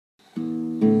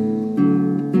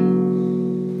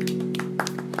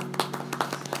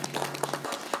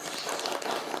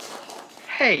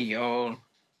Hey y'all,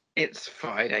 it's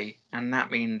Friday, and that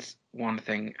means one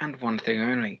thing and one thing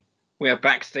only. We are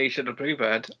backstage at the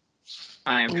Bluebird.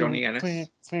 I am Johnny Ellis,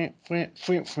 and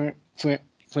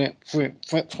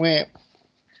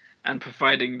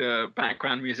providing the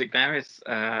background music there is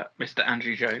Mr.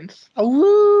 Andrew Jones.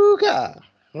 Awooga!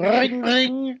 Ring,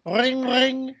 ring, ring,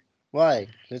 ring. Why?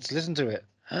 Let's listen to it.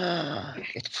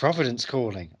 It's Providence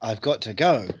calling. I've got to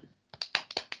go.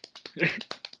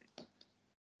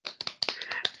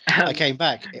 I came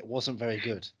back. It wasn't very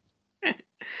good.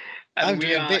 I'm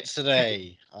doing bits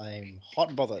today. I'm hot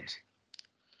and bothered.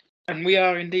 And we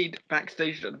are indeed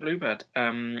backstage at the Bluebird,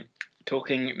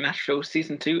 talking Nashville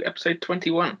Season 2, Episode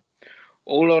 21.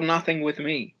 All or Nothing with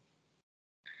Me.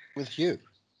 With you.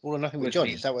 All or Nothing with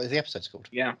Johnny. Is that what the episode's called?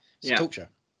 Yeah. It's a talk show.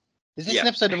 Is this an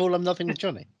episode of All or Nothing with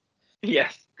Johnny?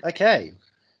 Yes. Okay.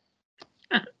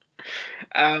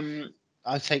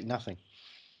 I'll take nothing.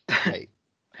 Wait.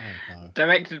 Oh, no.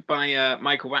 Directed by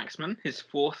Michael Waxman, his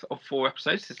fourth of 4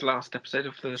 episodes, his last episode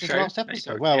of the show. Last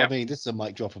episode? Well, yep. I mean, this is a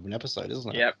mic drop of an episode,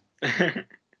 isn't it? Yep.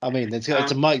 I mean, it's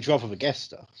a mic drop of a guest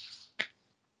star.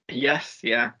 Yes,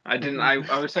 yeah. I didn't. I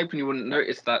was hoping you wouldn't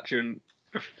notice that during.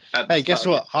 Hey, guess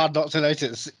what? Hard not to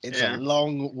notice. It's a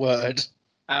long word.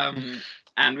 And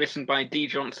written by Dee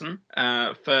Johnson,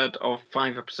 third of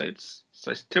 5 episodes.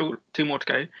 So still 2 more to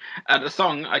go. The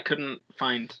song I couldn't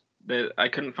find. I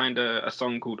couldn't find a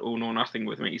song called All or Nothing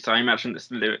with Me, so I imagine it's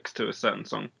the lyrics to a certain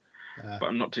song, but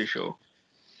I'm not too sure.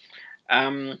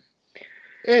 Air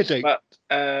date. But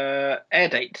air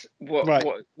date. What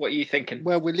are you thinking?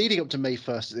 Well, we're leading up to May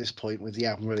 1st at this point with the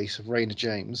album release of Raina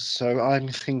James, so I'm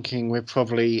thinking we're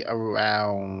probably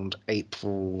around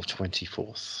April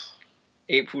 24th.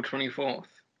 April 24th.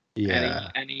 Yeah.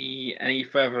 Any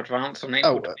further advance on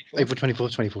April 24th? April 24th,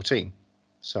 2014.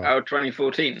 Sorry. Oh,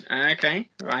 2014. Okay,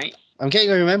 right. I'm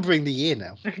remembering the year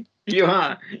now. You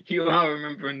are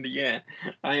remembering the year.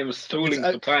 I am stalling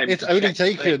for time. It's only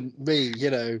taken me,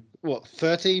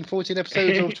 13, 14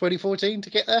 episodes of 2014 to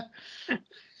get there.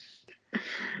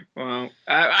 Well,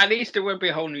 at least it won't be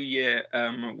a whole new year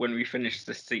when we finish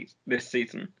this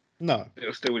season. No.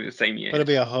 It'll still be the same year. But it'll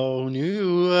be a whole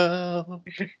new world.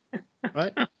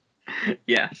 Right?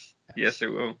 Yes, it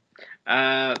will.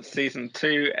 Season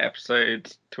 2,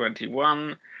 episode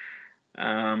 21.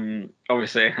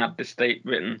 Obviously I had this date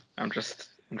written. I'm just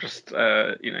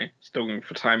stalling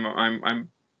for time. I'm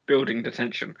building the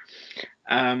tension.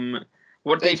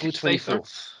 What date? April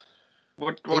 24th.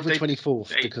 What April date?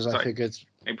 24th, because I figured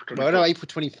April 24th. Well, no, April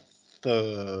 23rd.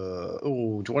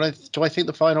 Do I think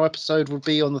the final episode would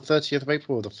be on the 30th of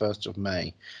April or the 1st of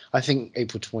May? I think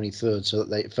April 23rd, so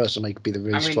that 1st of May could be the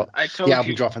release spot. The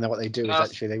album drop, and then what they do is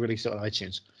actually they release it on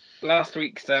iTunes. Last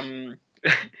week's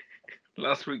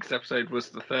episode was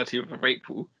the 30th of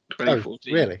April 2014.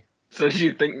 Oh, really? So do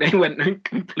you think they went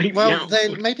completely Well,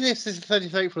 then maybe this is the 30th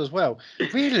of April as well.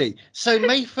 Really? So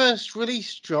May 1st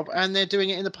release drop, and they're doing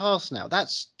it in the past now.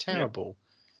 That's terrible.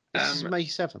 Yeah. This is May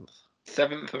 7th.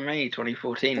 7th of May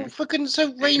 2014. Well,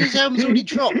 so Raina's album's already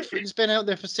dropped. It's been out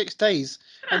there for 6 days,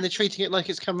 and they're treating it like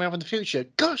it's coming out in the future.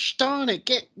 Gosh darn it,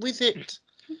 get with it.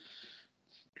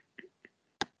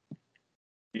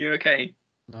 You okay?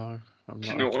 No, I'm not. Do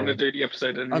you not want to do the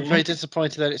episode anymore? I'm very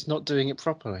disappointed that it's not doing it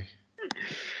properly.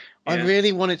 Yeah. I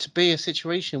really want it to be a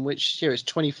situation in which it's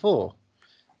 24.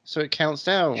 So it counts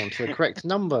down to the correct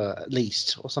number, at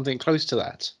least, or something close to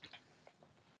that.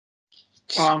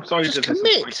 Well, I'm sorry to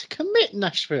commit,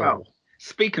 Nashville. Well,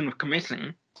 speaking of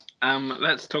committing,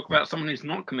 let's talk about someone who's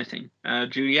not committing,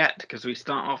 Juliet, because we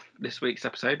start off this week's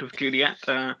episode with Juliet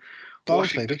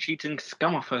washing the cheating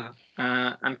scum off her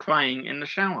and crying in the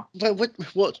shower.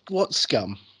 What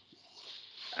scum?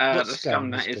 The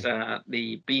scum that is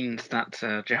the beans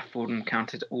that Jeff Fordham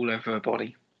counted all over her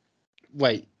body.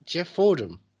 Wait, Jeff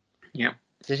Fordham? Yep.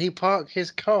 Did he park his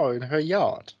car in her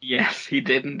yard? Yes, he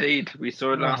did indeed. We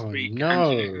saw it last week.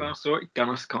 No. Angela saw it.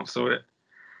 Gunnar Scott saw it.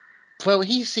 Well,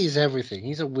 he sees everything.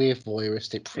 He's a weird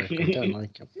voyeuristic prick. I don't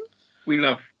like him. We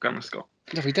love Gunnar Scott.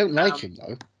 No, we don't like him,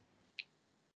 though.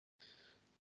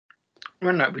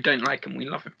 Well, no, we don't like him. We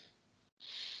love him.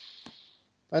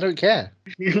 I don't care.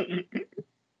 You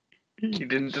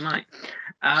didn't deny.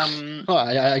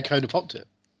 I kind of popped it.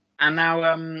 And now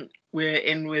we're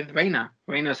in with Raina.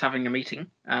 Raina's having a meeting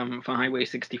for Highway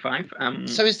 65.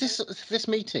 So is this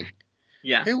meeting?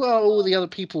 Yeah. Who are all the other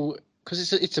people?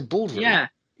 Because it's a boardroom. Yeah.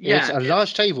 It's a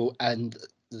large table, and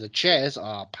the chairs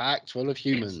are packed full of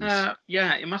humans.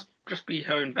 It must just be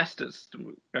her investors.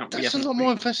 That's a lot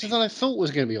more investors than I thought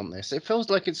was going to be on this. It feels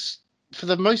like it's, for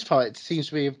the most part, it seems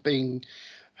to be being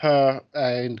her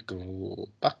and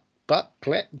Buck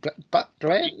Glenn.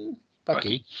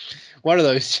 Bucky. One of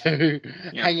those two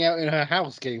Yeah. hanging out in her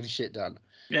house getting shit done.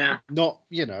 Yeah. Not,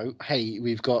 hey,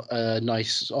 we've got a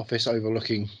nice office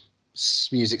overlooking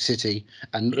Music City,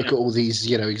 and look at all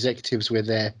these, executives with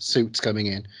their suits coming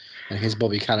in, and here's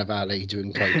Bobby Cannavale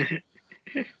doing coke.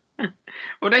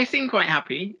 Well, they seem quite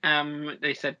happy.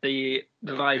 They said the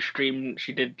live stream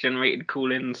she did generated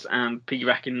call-ins and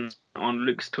piggybacking on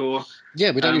Luke's tour.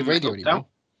 Yeah, we don't need radio anymore.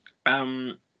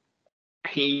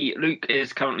 Luke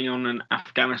is currently on an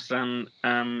Afghanistan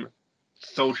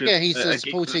soldiers. Yeah, he's gig for the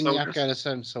supporting soldiers.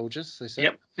 Afghanistan soldiers. They said.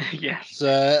 Yep. Yes.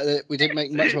 So we didn't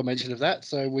make much more mention of that,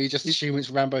 so we just assume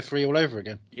it's Rambo 3 all over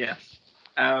again. Yes.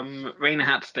 Raina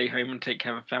had to stay home and take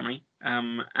care of family.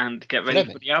 And get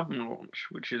ready for the album launch,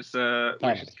 which is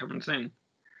coming soon.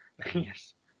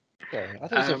 Yes. Sorry, I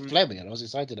thought it was Fleming, and I was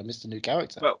excited. I missed a new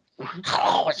character. Well,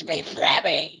 oh, it's me,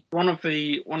 Fleming. One of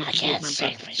the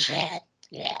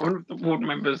board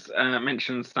members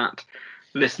mentions that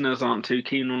listeners aren't too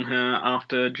keen on her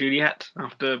after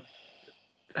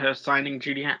her signing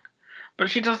Juliet, but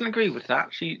she doesn't agree with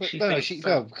that. She thinks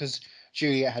because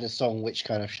Juliet had a song which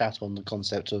kind of shat on the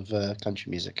concept of country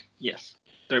music. Yes,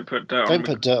 don't put dirt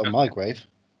on my grave.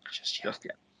 Just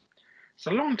yet. It's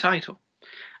a long title.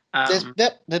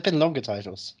 There've been longer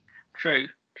titles. True.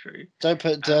 Don't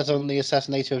put dirt on the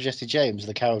assassinator of Jesse James,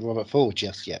 the coward Robert Ford,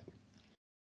 just yet.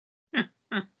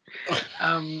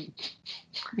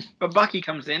 But Bucky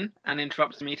comes in and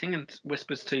interrupts the meeting and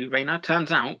whispers to Raina.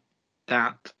 Turns out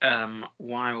that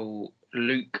while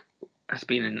Luke has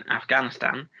been in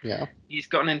Afghanistan, he's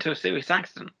gotten into a serious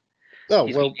accident. Oh,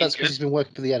 that's because he's been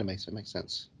working for the enemy, so it makes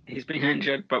sense. He's been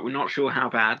injured, but we're not sure how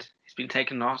bad. He's been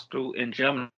taken to hospital in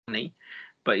Germany,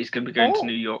 but he's going to be going to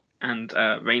New York, and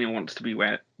Raina wants to be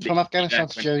where... From Afghanistan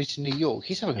to Journey to New York.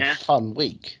 He's having a fun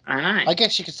week. I know. I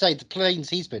guess you could say the planes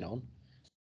he's been on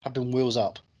have been wheels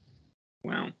up.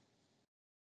 Well.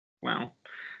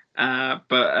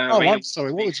 But... I'm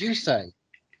sorry. What would you say?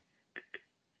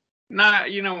 No,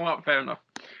 you know what? Fair enough.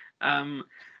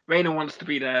 Raina wants to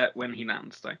be there when he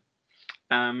lands, though.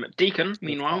 Deacon,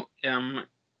 meanwhile,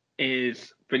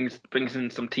 brings in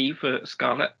some tea for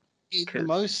Scarlett.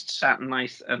 That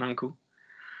nice an uncle.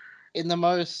 In the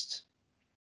most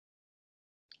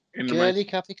girly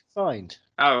cup he could find.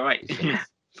 Oh, right.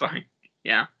 Sorry.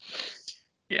 Yeah.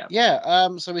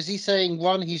 So is he saying,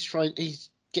 one, he's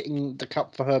getting the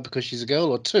cup for her because she's a girl,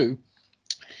 or two,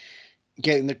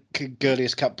 getting the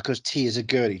girliest cup because tea is a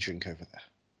girly drink over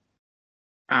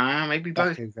there? Maybe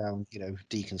both. Around,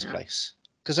 Deacon's place.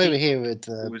 Because over here at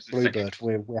Bluebird,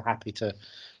 we're happy to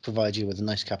provide you with a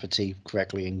nice cup of tea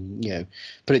correctly, and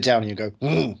put it down and you go,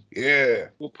 yeah.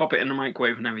 We'll pop it in the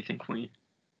microwave and everything for you.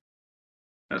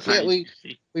 That's we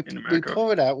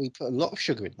pour it out. We put a lot of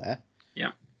sugar in there. Yeah.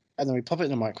 And then we pop it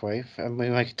in the microwave, and we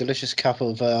make a delicious cup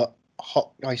of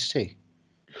hot iced tea.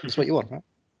 That's what you want, right?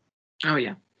 Oh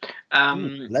yeah.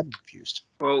 Lemon infused.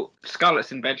 Well,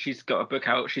 Scarlett's in bed. She's got a book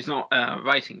out. She's not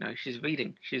writing though. She's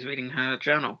reading. She's reading her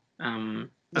journal. The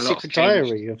Secret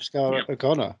Diary of Scarlett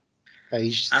O'Connor,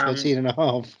 aged 13 and a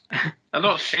half. A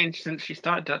lot's changed since she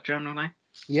started that journal now.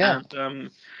 Yeah. And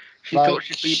she thought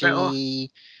she'd be better. She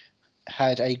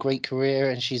had a great career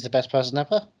and she's the best person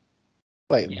ever.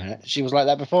 Wait a minute. She was like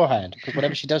that beforehand, because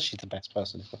whatever she does, she's the best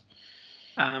person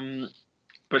ever.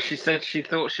 But she said she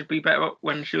thought she'd be better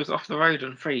when she was off the road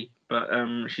and free, but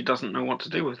she doesn't know what to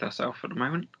do with herself at the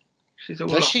moment. She's all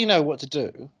Does she know what to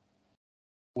do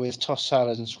with tossed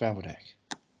salad and scrambled egg?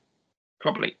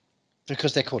 Probably.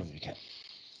 Because they're calling me again.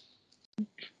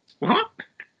 What?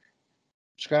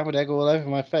 Scrambled egg all over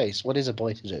my face. What is a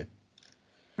boy to do?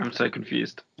 I'm so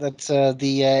confused. That's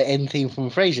the end theme from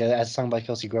Frasier, as sung by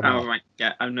Kelsey Grammer. Oh, right.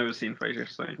 Yeah, I've never seen Frasier,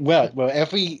 so... Well,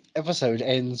 every episode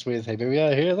ends with, hey, baby,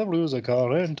 I hear the blues are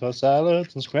calling, tossed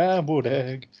salads and scrambled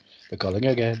egg. They're calling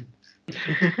again.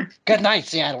 Good night,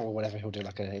 Seattle, or whatever he'll do.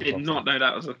 I did not know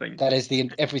that was a thing. That is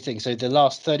everything. So the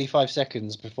last 35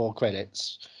 seconds before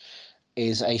credits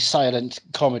is a silent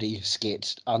comedy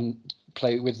skit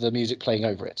with the music playing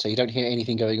over it, so you don't hear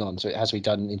anything going on. So it has to be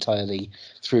done entirely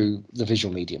through the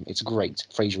visual medium. It's great.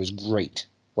 Frasier is great.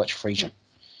 Watch Frasier.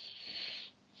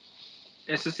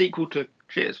 It's a sequel to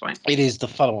Cheers, right? It is the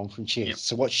follow-on from Cheers. Yep.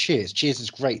 So watch Cheers. Cheers is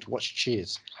great. Watch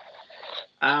Cheers.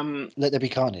 Let there be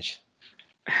carnage.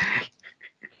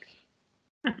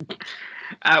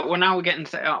 Well, now we're getting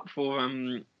set up for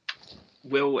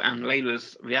Will and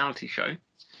Layla's reality show.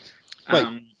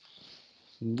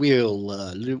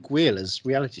 Luke Wheeler's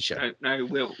reality show. No,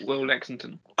 Will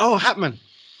Lexington. Oh, Hatman.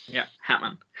 Yeah,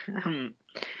 Hatman.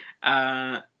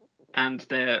 And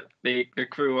the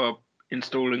crew are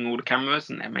installing all the cameras,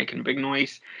 and they're making a big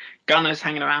noise. Gunner's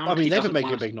hanging around. I mean, He they've been doesn't making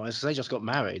a wanna- big noise because they just got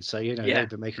married. So, you know, Yeah, they've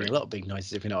been making true. a lot of big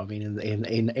noises, if you know what I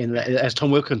mean, as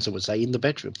Tom Wilkinson would say, in the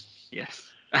bedroom. Yes.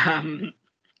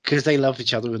 Because they love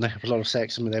each other and they have a lot of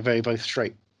sex. I mean, they're both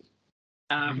straight.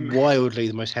 Wildly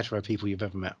the most hetero people you've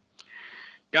ever met.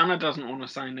 Gunner doesn't want to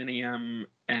sign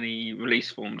any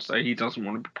release forms, so he doesn't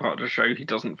want to be part of the show. He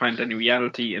doesn't find any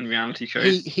reality in reality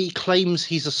shows. He claims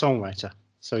he's a songwriter,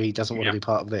 so he doesn't want to be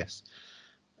part of this.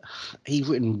 He's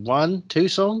written 2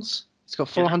 songs. He's got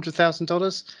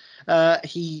 $400,000.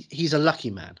 He's a lucky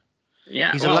man.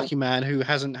 Yeah, He's a lucky man who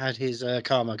hasn't had his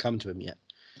karma come to him yet.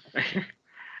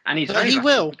 And he's But he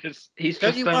will. because he's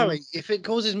Don't just you worry. If it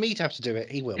causes me to have to do it,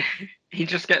 he will. he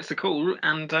just gets a call,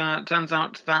 and turns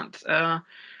out that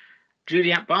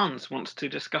Juliette Barnes wants to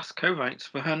discuss co-writes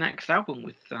for her next album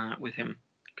with him,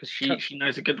 because she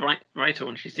knows a good writer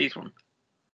when she sees one.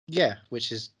 Yeah,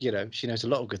 which is, you know, she knows a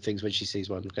lot of good things when she sees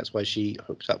one. That's why she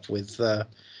hooked up with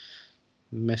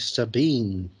Mr.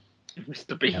 Bean.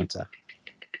 Mr. Bean. Counter.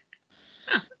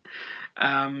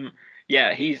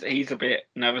 Yeah, he's a bit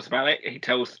nervous about it. He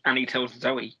tells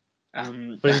Zoe.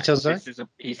 What does he tell Zoe?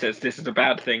 He says this is a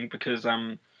bad thing because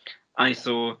I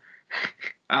saw.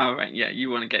 Oh right, yeah, you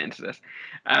want to get into this?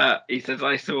 He says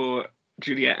I saw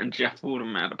Juliette and Jeff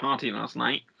Fordham at a party last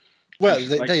night. Well,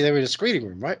 they were in a screening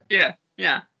room, right?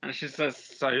 Yeah, and she says,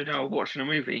 so they were watching a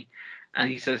movie, and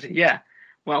he says, yeah,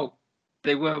 well,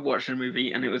 they were watching a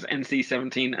movie and it was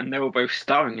NC-17 and they were both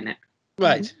starring in it.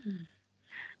 Right.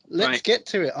 Let's get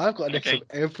to it. I've got a list of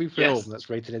every film that's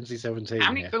rated NC-17.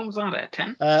 How many films are there?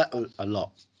 10? A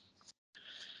lot.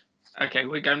 Okay,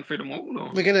 we're going through them all?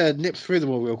 Or? We're going to nip through them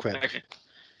all real quick. Okay.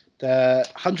 The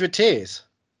 100 Tears.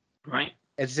 Right.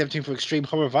 NC-17 for extreme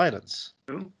horror violence.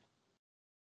 Ooh.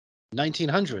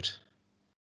 1900.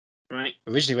 Right.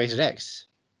 Originally rated X.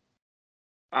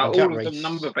 All of them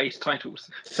number-based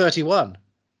titles. 31.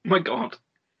 My God.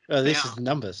 This is the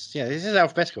numbers. Yeah, this is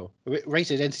alphabetical.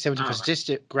 Rated NC-17 for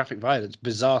sadistic graphic violence,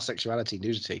 bizarre sexuality,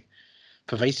 nudity,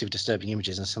 pervasive disturbing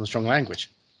images, and some strong language.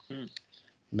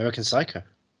 American Psycho.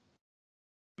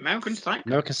 American Psycho?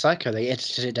 American Psycho, they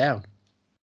edited it down.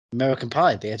 American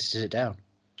Pie, they edited it down.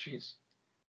 Jeez.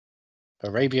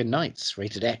 Arabian Nights,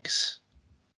 rated X.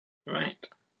 Right.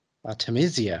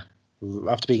 Artemisia,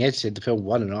 after being edited, the film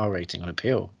won an R rating on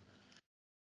appeal.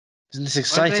 Isn't this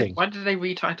exciting? Why did they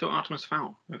retitle Artemis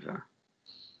Fowl over there?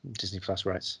 Disney Plus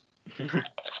rights.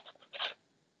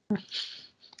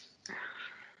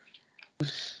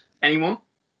 Any more?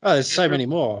 Oh, there's so many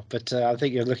more, but I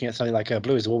think you're looking at something like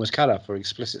Blue is the Warmest Colour for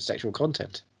explicit sexual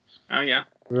content. Oh, yeah.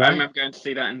 Right? I remember going to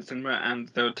see that in the cinema, and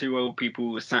there were 2 old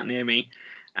people sat near me,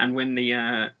 and when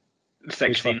the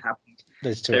sex scene happened,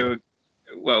 there's 2. They were,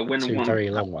 well, when 2 very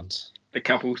long ones. The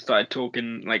couple started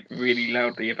talking like really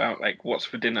loudly about like what's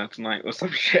for dinner tonight or some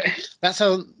shit. That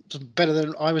sounds better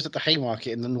than I was at the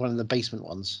Haymarket in one of the basement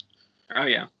ones. Oh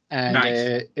yeah, and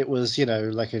nice. It was, you know,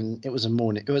 like it was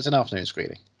an afternoon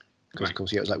screening because of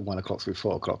course it was like 1 o'clock through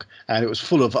 4 o'clock, and it was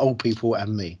full of old people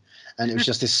and me, and it was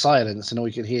just this silence, and all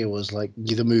you could hear was like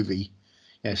the movie.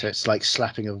 Yeah, so it's like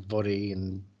slapping of body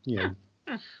and, you know,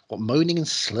 moaning and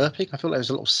slurping. I feel like there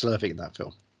was a lot of slurping in that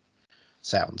film.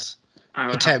 Sounds.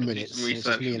 For 10 minutes, it's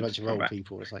just me and a bunch of old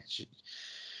people. It's like,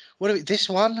 this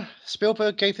one?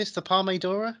 Spielberg gave this to Palme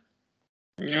Dora?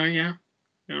 Yeah.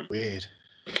 Weird.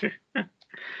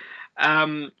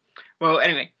 Well,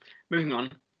 anyway, moving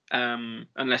on.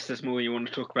 Unless there's more you want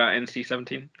to talk about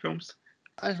NC-17 films.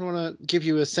 I just want to give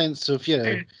you a sense of, you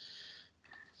know,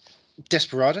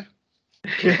 Desperado,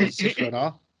 edited for an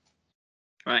R.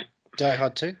 Right. Die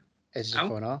Hard 2, edited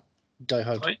for an R. Die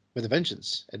Hard with a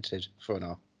Vengeance, edited for an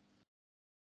R.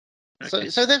 Okay.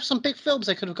 So there's some big films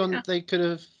they could have gone. Yeah. They could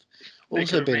have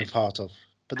also been a part of,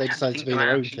 but they decided to be their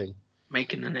own thing.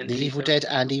 Making an The Evil Dead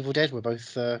and Evil Dead were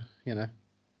both, you know.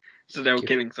 So they were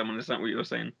killing someone. Is that what you were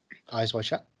saying? Eyes Wide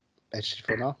Shut, edited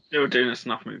for an R. They were doing a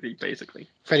snuff movie, basically.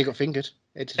 Freddy Got Fingered,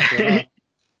 edited for an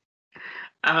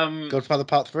R. Godfather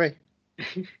Part 3,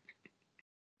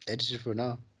 edited for an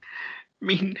R.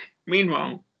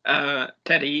 Meanwhile,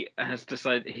 Teddy has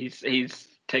decided he's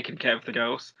taking care of the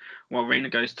girls while Raina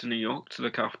goes to New York to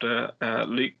look after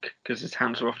Luke because his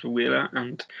hands are off the wheeler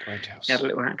and he had a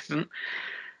little accident.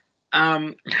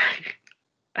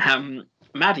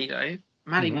 Maddie though,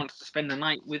 wants to spend the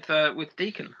night with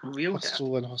Deacon.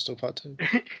 Hostel and Hostel Part 2.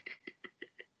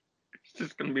 It's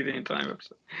just going to be the entire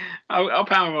episode. I'll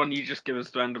power on. You just give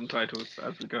us random titles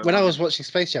as we go. When I was watching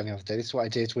Space Jam the other day, this is what I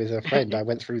did with a friend. I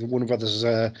went through the Warner Brothers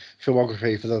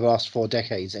filmography for the last 4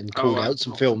 decades and called out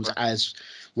some films as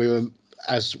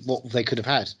what they could have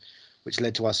had. which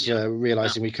led to us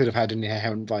realizing we could have had an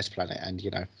inherent vice planet.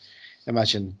 And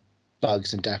imagine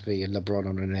Bugs and Daffy and LeBron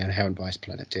on an inherent vice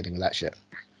planet dealing with that shit.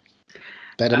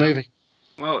 Better movie.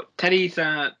 Well, Teddy's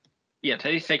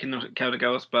taking care of the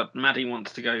girls, but Maddie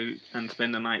wants to go and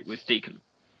spend the night with Deacon.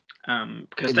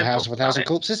 Because in the House of 1,000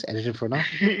 Corpses, edited for an hour.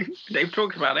 They've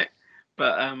talked about it,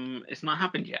 but it's not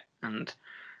happened yet, and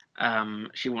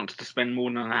she wants to spend more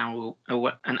than an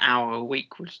hour a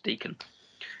week with Deacon.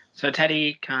 So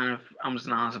Teddy kind of ums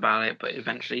and ahs about it, but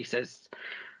eventually says,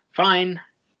 "Fine,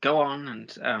 go on."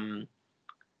 And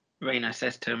Raina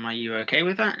says to him, "Are you okay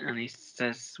with that?" And he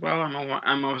says, "Well,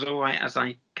 I'm as all right as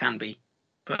I can be."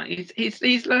 But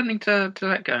he's learning to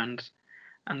let go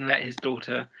and let his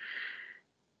daughter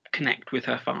connect with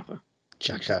her father.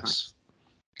 Jackass.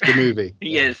 The movie.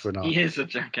 He is a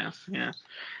jackass, yeah.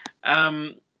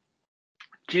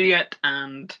 Juliet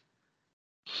and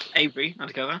Avery are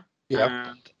together.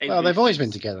 Yeah. Well, they've always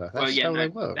been together. That's how they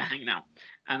work. They're hanging out.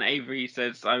 And Avery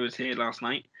says, "I was here last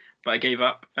night, but I gave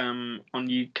up on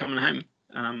you coming home."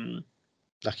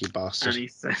 Lucky bastard. And he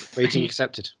says, rating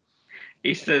accepted.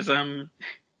 He says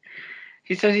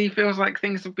he feels like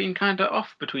things have been kind of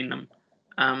off between them.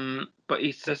 But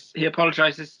he says he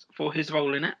apologizes for his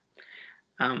role in it.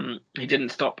 He didn't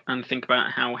stop and think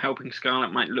about how helping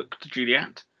Scarlett might look to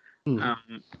Juliet.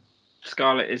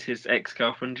 Scarlett is his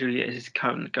ex-girlfriend, Juliet is his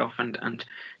current girlfriend, and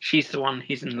she's the one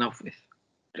he's in love with.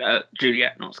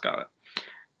 Juliet, not Scarlett.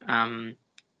 And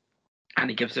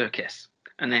he gives her a kiss.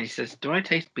 And then he says, "Do I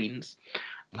taste beans?"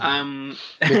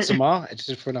 With Samar,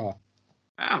 edited for an hour.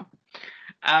 Oh.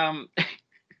 I'm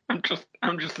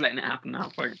just letting it happen now.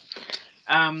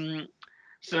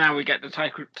 So now we get the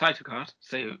title card.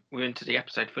 So we're into the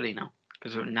episode fully now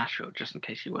because we're in Nashville. Just in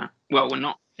case you weren't. Well, we're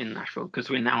not in Nashville because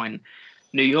we're now in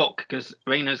New York because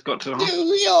Raina's got to the hospital.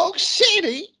 New York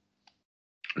City.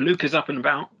 Luke is up and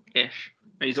about ish.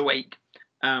 He's awake.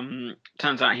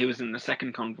 Turns out he was in the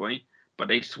second convoy, but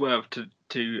they swerved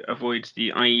to avoid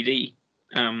the IED.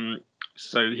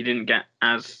 So he didn't get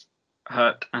as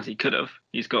hurt as he could have.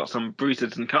 He's got some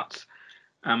bruises and cuts,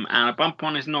 and a bump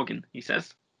on his noggin, he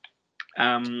says.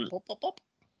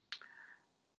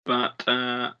 But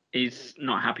he's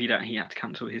not happy that he had to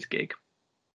cancel his gig.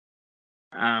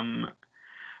 Raina,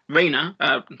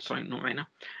 sorry, not Raina.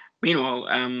 Meanwhile,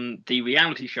 the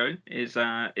reality show is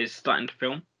starting to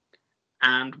film,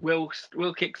 and Will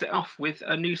kicks it off with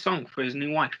a new song for his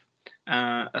new wife,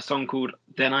 a song called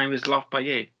 "Then I Was Loved by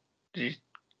You." Did you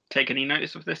take any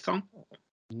notice of this song?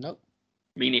 Nope.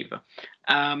 Me neither.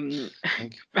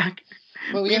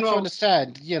 Well, you have to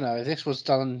understand, this was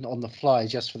done on the fly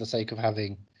just for the sake of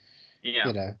having,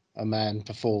 a man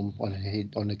perform on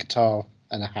a guitar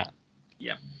and a hat.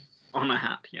 Yeah, on a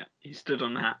hat. Yeah, he stood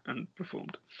on a hat and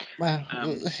performed. Well,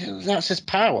 that's his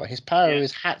power. His power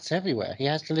is hats everywhere. He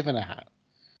has to live in a hat.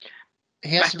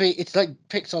 He has to be. It's like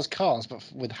Pixar's Cars, but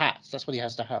with hats. That's what he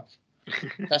has to have.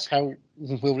 That's how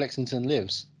Will Lexington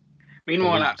lives.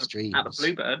 Meanwhile, at the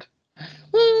Bluebird,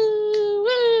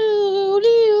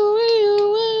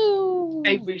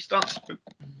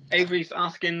 Avery's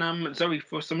asking Zoe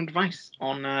for some advice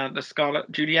on the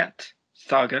Scarlett Juliet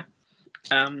saga.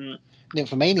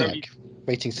 Nymphomaniac,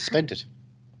 rating suspended.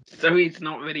 Zoe's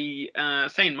not really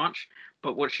saying much,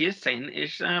 but what she is saying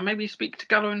is maybe speak to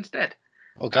Gullo instead.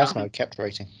 Orgasmo kept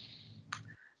rating.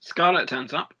 Scarlett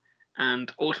turns up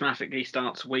and automatically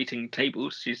starts waiting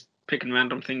tables. She's picking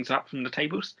random things up from the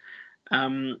tables.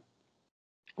 And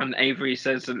Avery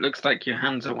says, "It looks like your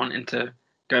hands are wanting to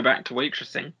go back to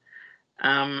waitressing."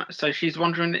 So she's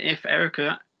wondering if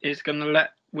Erica is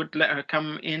would let her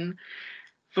come in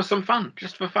for some fun,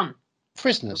 just for fun.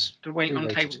 Prisoners. To wait on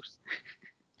tables.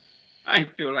 I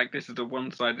feel like this is a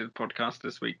one-sided podcast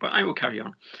this week, but I will carry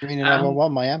on. You mean another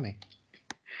one, Miami?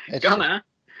 Gunnar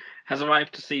has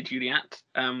arrived to see Juliet.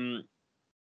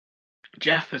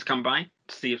 Jeff has come by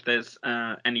to see if there's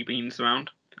any beans around.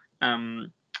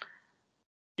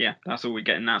 Yeah, that's all we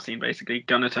get in that scene, basically.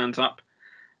 Gunnar turns up,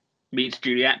 meets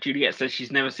Juliet. Juliet says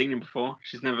she's never seen him before.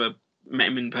 She's never met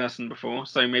him in person before,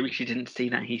 so maybe she didn't see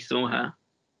that he saw her.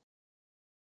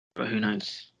 But who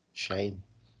knows? Shame.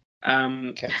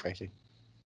 Kept rating.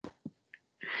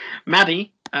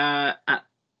 Maddie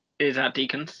is at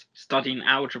Deacon's studying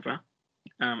algebra.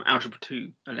 Algebra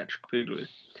 2, Electric Boogaloo.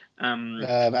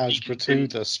 Algebra 2,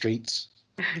 the streets.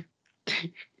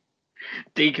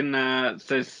 Deacon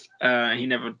says he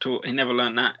never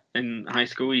learned that in high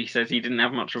school. He says he didn't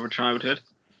have much of a childhood.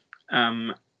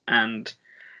 And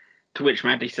to which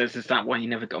Maddie says, "Is that why he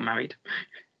never got married?"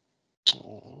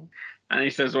 Aww. And he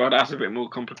says, "Well, that's a bit more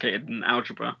complicated than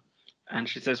algebra." And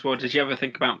she says, "Well, did you ever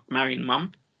think about marrying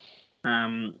Mum?"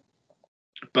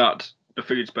 but the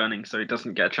food's burning, so he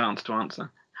doesn't get a chance to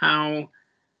answer. How?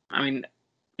 I mean,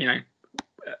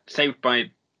 saved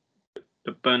by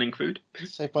the burning food.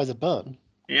 Saved by the burn.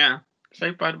 Yeah,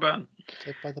 saved by the burn.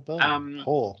 Saved by the burn.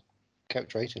 Poor.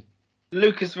 Character rating.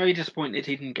 Luke is very disappointed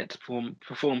he didn't get to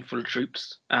perform for the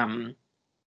troops.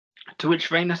 To which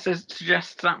Raina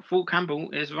suggests that Fort Campbell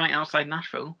is right outside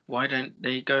Nashville. Why don't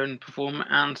they go and perform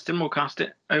and simulcast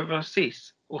it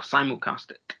overseas or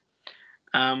simulcast it?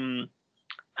 And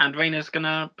Raina's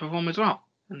gonna perform as well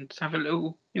and have a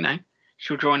little,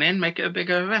 she'll join in, make it a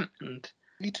bigger event, and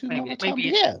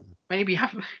maybe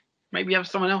have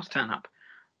someone else turn up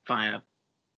via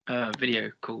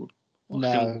video call.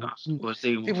 No, or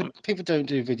Zoom. People don't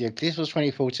do video. This was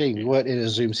 2014. We weren't in a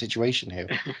Zoom situation here.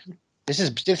 This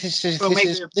is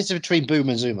between Boom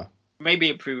and Zoomer. Maybe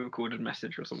a pre-recorded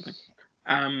message or something.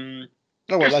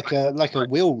 Like a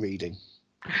Will reading.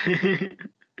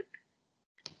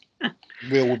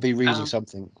 Will would be reading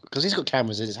something because he's got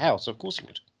cameras in his house, so of course he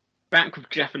would. Back with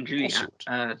Jeff and Juliet.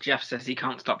 Jeff says he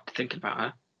can't stop thinking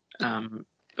about her,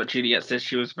 but Juliet says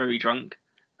she was very drunk,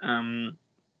 and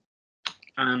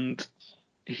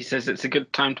he says it's a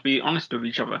good time to be honest with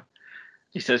each other.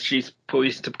 He says she's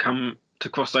poised to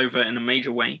cross over in a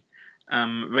major way.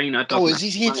 Raina doesn't. Oh, is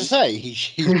he here to say he's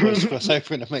poised to cross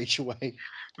over in a major way?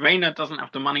 Raina doesn't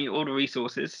have the money or the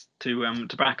resources to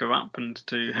back her up and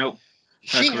to help.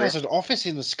 She has an office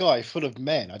in the sky full of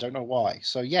men. I don't know why.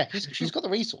 So yeah, she's got the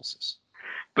resources.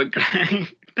 But Glenn,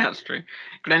 that's true.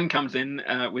 Glenn comes in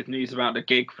with news about a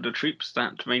gig for the troops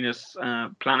that Raina's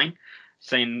planning,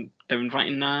 saying they're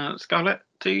inviting they're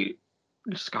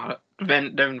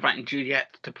inviting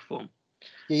Juliet to perform.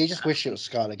 Yeah, you just wish it was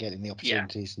Scarlett getting the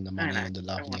opportunities and the money and the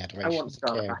love and the adoration,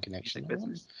 the care and connection. I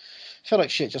feel like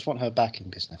shit. Just want her back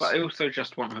in business. But I also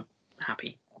just want her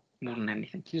happy more than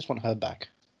anything. You just want her back.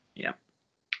 Yeah.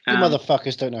 You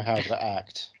motherfuckers don't know how to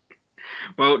act.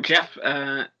 Well, Jeff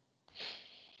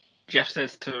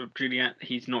says to Juliet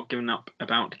he's not giving up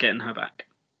about getting her back.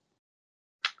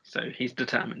 So he's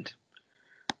determined.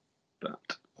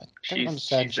 But I don't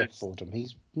understand Jeff Fordham.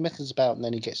 He messes about and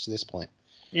then he gets to this point.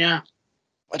 Yeah.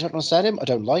 I don't understand him. I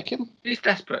don't like him. He's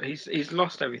desperate. He's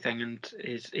lost everything and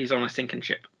he's on a sinking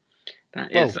ship.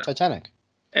 That is Titanic.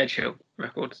 Edge Hill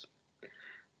Records.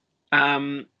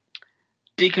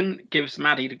 Deacon gives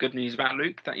Maddie the good news about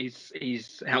Luke, that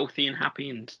he's healthy and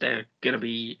happy and they're going to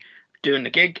be doing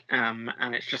the gig, and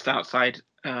it's just outside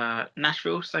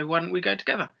Nashville, so why don't we go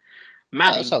together?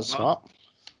 That sounds smart.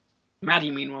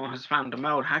 Maddie, meanwhile, has found a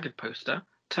Merle Haggard poster.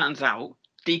 Turns out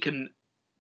Deacon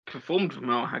performed with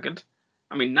Merle Haggard.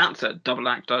 I mean, that's a double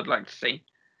act I'd like to see.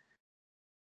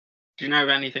 Do you know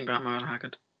anything about Merle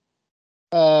Haggard?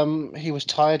 He was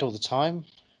tired all the time.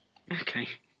 Okay.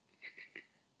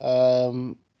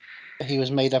 He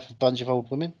was made up of a bunch of old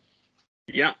women.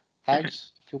 Yeah.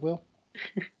 Hags, if you will.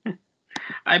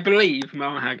 I believe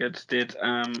Merle Haggard did.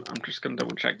 I'm just going to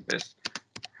double check this.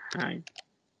 Haggard.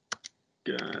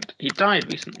 He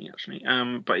died recently, actually.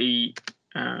 But he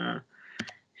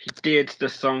did the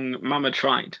song "Mama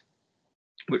Tried,"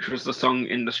 which was the song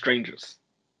in The Strangers.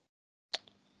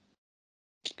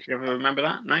 Do you ever remember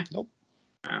that? No. Nope.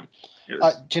 Do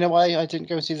you know why I didn't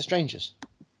go and see The Strangers?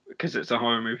 Because it's a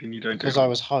horror movie and you don't. Because I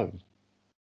was home.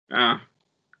 Ah.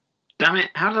 Damn it!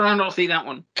 How did I not see that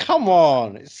one? Come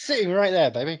on, it's sitting right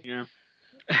there, baby. Yeah.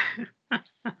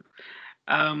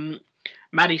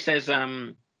 Maddie says,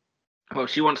 well,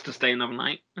 she wants to stay another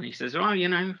night, and he says, well, if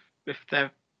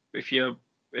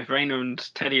Raina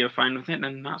and Teddy are fine with it,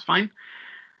 then that's fine.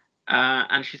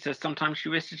 And she says sometimes she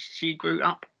wishes she grew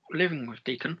up living with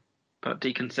Deacon, but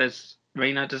Deacon says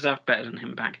Raina deserved better than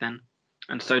him back then,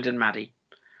 and so did Maddie.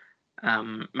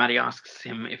 Maddie asks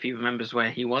him if he remembers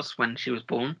where he was when she was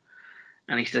born,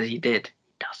 and he says he did.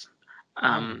 He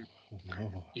doesn't.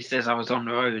 He says, I was on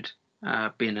the road,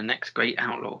 being the next great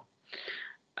outlaw.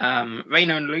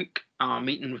 Raina and Luke are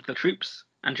meeting with the troops,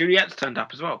 and Juliet's turned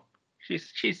up as well.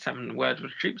 She's having a word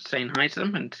with the troops, saying hi to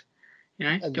them, and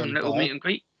doing a little meet and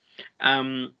greet.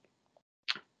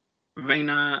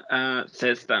 Raina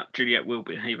says that Juliet will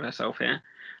behave herself here.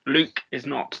 Luke is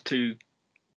not too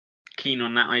keen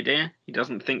on that idea. He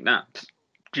doesn't think that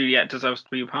Juliet deserves to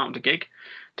be a part of the gig,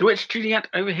 to which Juliet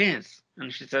overhears,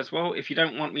 and she says, well, if you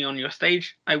don't want me on your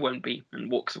stage, I won't be,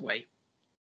 and walks away.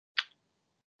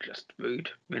 Just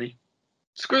rude, really.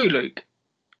 Screw Luke.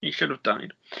 He should have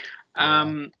died.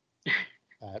 Bad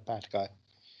guy.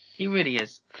 He really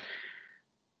is.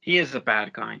 He is a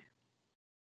bad guy.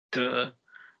 Duh.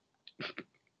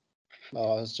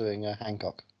 Oh, I was doing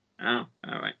Hancock. Oh,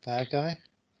 all right. Bad guy.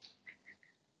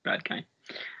 Bad guy.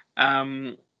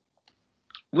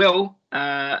 Will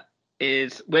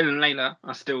is Will and Layla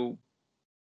are still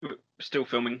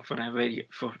filming for their radio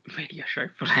show,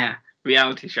 for their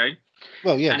reality show.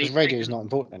 Well, yeah, And because he's radio is taken- not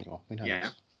important anymore. We know Yeah.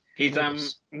 this. He's know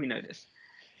this. we know this.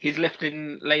 He's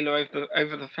lifting Layla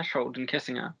over the threshold and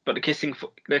kissing her, but the kiss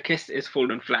is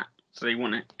fallen flat. So they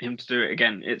want him to do it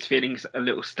again. It's feeling a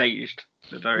little staged.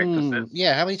 The director says.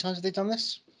 Yeah, how many times have they done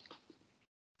this?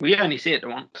 We only see it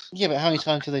once. Yeah, but how many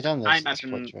times have they done this? I at this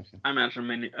point, do you reckon?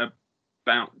 imagine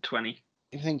about 20.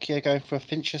 You think you're going for a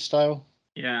Fincher style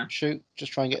Yeah. shoot?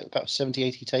 Just try and get about 70,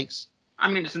 80 takes? I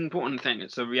mean, it's an important thing.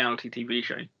 It's a reality TV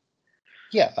show.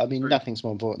 Yeah, I mean, nothing's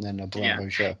more important than a Bravo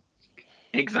show.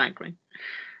 Exactly.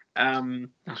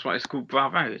 That's why it's called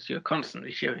Bravo. You're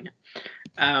constantly showing it.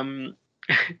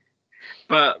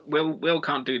 But Will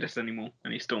can't do this anymore,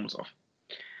 and he storms off.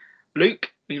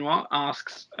 Luke, meanwhile,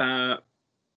 asks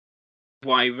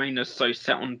why Raina's so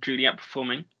set on Juliet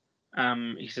performing.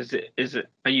 He says,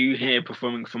 are you here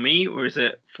performing for me, or is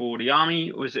it for the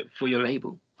army, or is it for your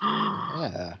label?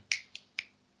 Yeah.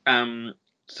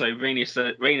 So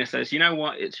Raina says, you know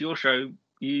what? It's your show.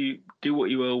 You do what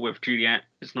you will with Juliet.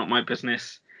 It's not my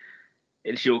business.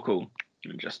 It's your call.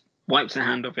 And just wipes her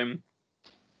hand off him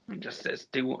and just says,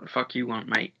 do what the fuck you want,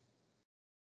 mate.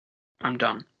 I'm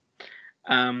done.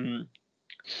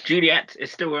 Juliet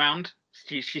is still around.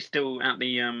 She's still at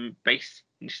the base.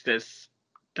 And she says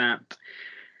that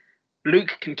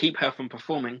Luke can keep her from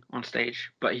performing on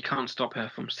stage, but he can't stop her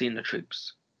from seeing the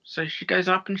troops. So she goes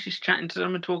up and she's chatting to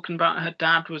them and talking about her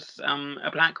dad was a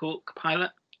Black Hawk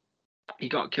pilot. He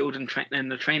got killed in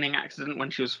the training accident when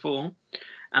she was 4.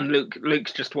 And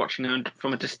Luke's just watching her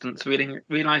from a distance,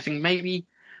 realizing maybe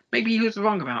he was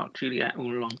wrong about Juliet all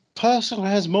along. Person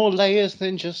has more layers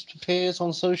than just appears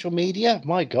on social media.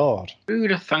 My God.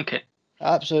 Who'd have thunk it?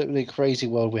 Absolutely crazy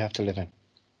world we have to live in.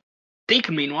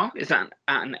 Deacon, meanwhile, is at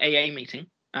an AA meeting,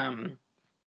 and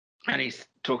he's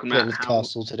talking Getting about his how... car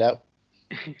sorted out.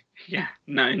 Yeah,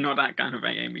 no, not that kind of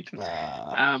AA meeting.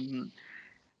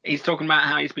 He's talking about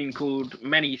how he's been called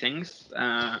many things.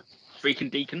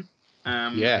 Freaking Deacon.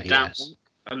 Yes.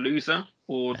 A loser,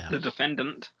 or the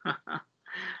defendant.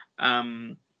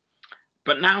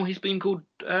 But now he's been called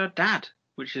Dad,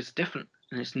 which is different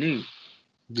and it's new.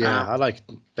 Yeah, I like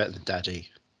it better than Daddy.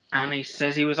 And he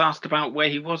says he was asked about where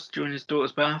he was during his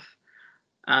daughter's birth.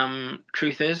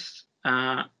 Truth is,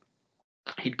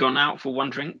 he'd gone out for one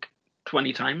drink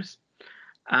 20 times,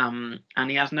 and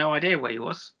he has no idea where he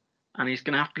was, and he's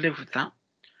going to have to live with that.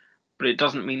 But it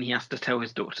doesn't mean he has to tell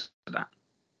his daughter that.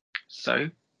 So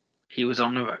he was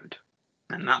on the road,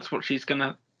 and that's what she's going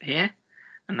to hear,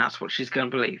 and that's what she's going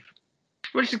to believe,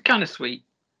 which is kind of sweet.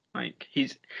 Like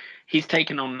he's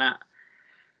taken on that.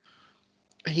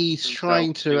 He's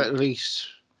trying to at least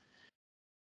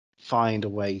find a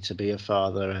way to be a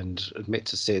father and admit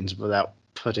to sins without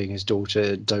putting his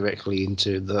daughter directly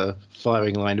into the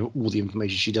firing line of all the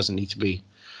information she doesn't need to be.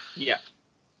 Yeah.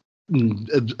 What's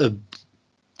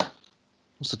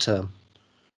the term?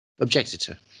 Objected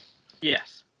to.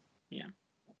 Yes. Yeah.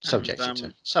 Subjected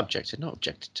to. Subjected, not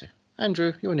objected to.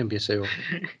 Andrew, you're an imbecile.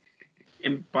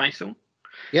 Imbecile?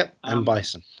 Yep, I'm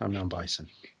Bison. I'm Bison.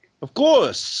 Of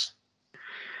course!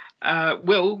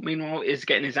 Will, meanwhile, is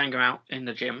getting his anger out in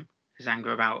the gym. His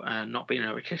anger about not being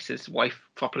able to kiss his wife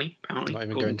properly, apparently. Not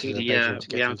even going to the bedroom to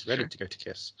get things ready to go to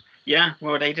kiss. Yeah,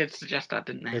 well, they did suggest that,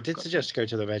 didn't they? They did suggest to go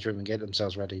to the bedroom and get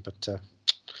themselves ready, but...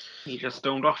 he just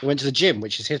stormed off. He went to the gym,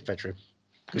 which is his bedroom.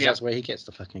 Because that's where he gets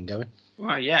the fucking going.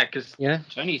 Well, yeah, because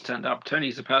Tony's turned up.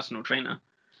 Tony's a personal trainer.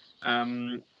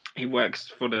 He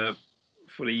works for the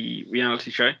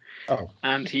reality show. Oh.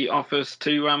 And he offers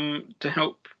to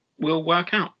help Will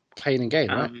work out. Pain and gain,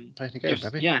 right? Pain and gain,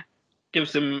 baby. Yeah.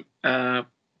 Gives him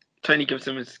Tony gives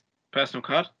him his personal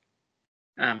card.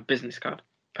 Business card.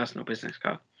 Personal business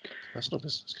card. Personal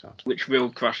business card. Which Will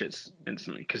crushes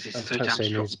instantly because he's so damn strong.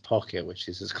 In his pocket, which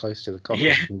is as close to the cock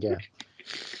as you can get.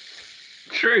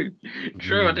 True.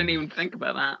 I didn't even think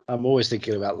about that. I'm always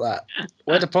thinking about that.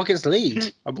 Where do pockets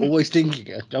lead? I'm always thinking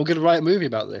it. I'm going to write a movie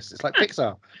about this. It's like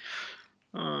Pixar.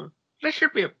 There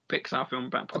should be a Pixar film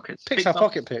about pockets. Pixar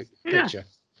pocket picture.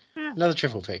 Yeah. Another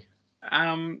triple P.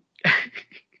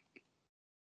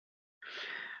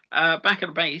 Back at the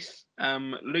base,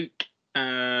 Luke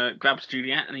grabs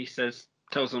Juliet and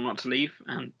tells her not to leave,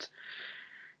 and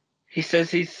he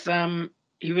says he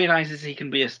realizes he can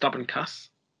be a stubborn cuss.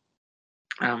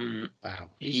 Wow,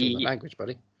 the language,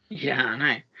 buddy. Yeah, I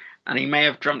know. And he may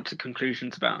have jumped to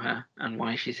conclusions about her and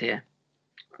why she's here.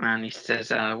 And he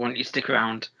says, why don't you stick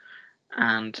around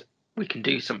and we can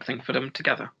do something for them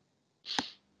together.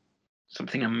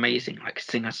 Something amazing, like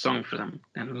sing a song for them,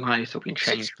 and lives will be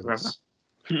changed forever.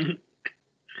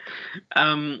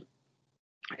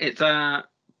 It's a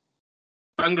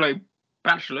bungalow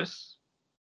bachelors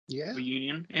Yeah.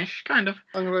 reunion-ish, kind of.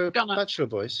 Bungalow Gunner, Bachelor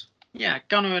Boys. yeah,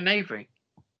 Gunner and Avery.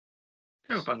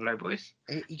 They were bungalow boys.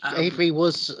 Avery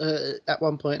was at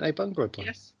one point a bungalow boy.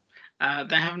 Yes.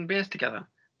 They're having beers together.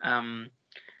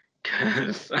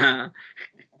 Because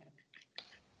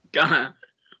Gunner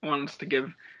wants to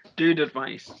give dude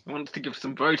advice, wants to give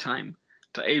some bro time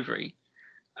to Avery.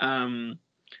 And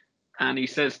he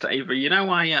says to Avery, you know,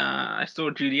 I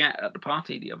saw Juliet at the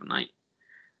party the other night.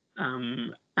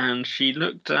 And she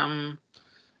looked, Yeah.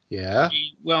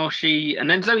 and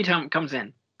then Zoe comes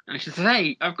in and she says,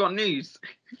 hey, I've got news.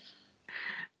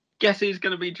 Guess who's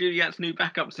going to be Juliet's new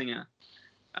backup singer?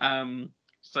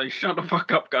 So shut the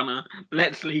fuck up, Gunner.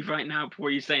 Let's leave right now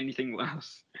before you say anything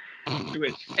else. To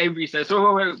which Avery says,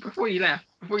 oh, wait, before you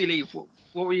leave, what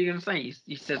were you going to say?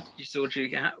 You said you saw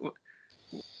Juliet.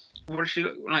 What does she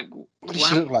look like? What did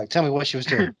she look like? Tell me what she was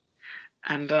doing.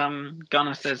 And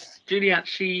Gunner says, Juliet,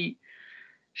 she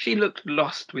looked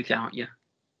lost without you.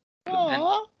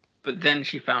 But then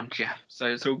she found Jeff, so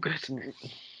it's all good.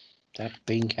 That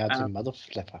bean counting mother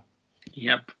flipper.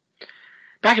 Yep.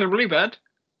 Back in the Bluebird.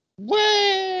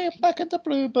 Way back at the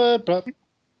Bluebird.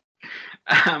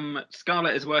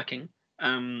 Scarlett is working,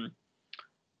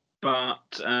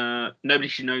 but nobody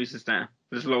she knows is there.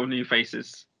 There's a lot of new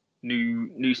faces,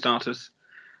 new starters,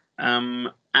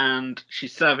 and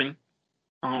she's serving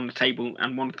on the table.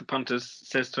 And one of the punters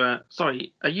says to her,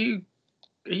 "Sorry, are you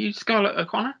Scarlett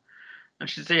O'Connor?" And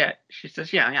she says, "Yeah." She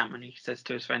says, "Yeah, I am." And he says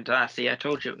to his friend, "See, I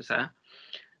told you it was her."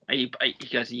 He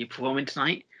goes, "Are you performing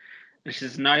tonight?" And she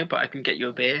says, "No, but I can get you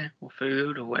a beer or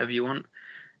food or whatever you want."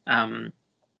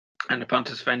 And the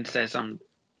punter's friend says, "I'm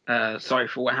sorry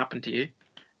for what happened to you."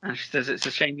 And she says, "It's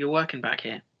a shame you're working back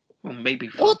here." Or maybe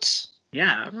what?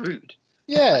 Yeah, rude.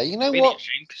 Yeah, you know really what? A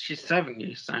shame because she's serving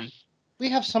you. So we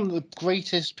have some of the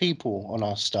greatest people on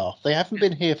our staff. They haven't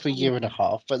been here for a year and a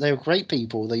half, but they were great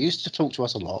people. They used to talk to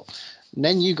us a lot. And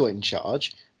then you got in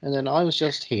charge, and then I was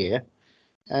just here,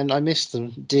 and I missed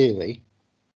them dearly.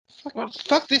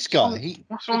 Fuck this guy.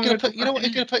 What's wrong with you know what?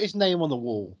 He's gonna put his name on the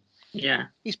wall. Yeah.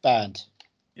 He's banned.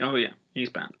 Oh yeah, he's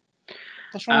banned.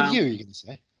 What's wrong with you? You're gonna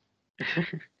say?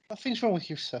 Nothing's wrong with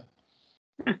you, sir.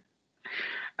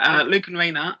 Luke and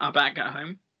Raina are back at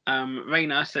home.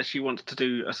 Raina says she wants to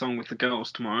do a song with the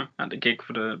girls tomorrow at the gig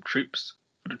for the troops.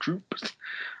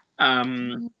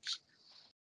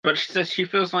 But she says she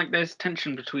feels like there's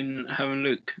tension between her and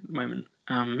Luke at the moment.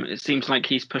 It seems like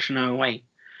he's pushing her away.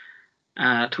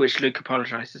 To which Luke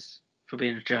apologizes for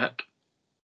being a jerk.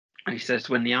 And he says,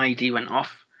 when the IED went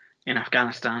off in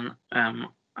Afghanistan,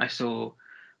 I saw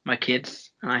my kids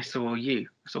and I saw you.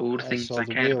 I saw all the things I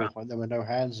cared about. There were no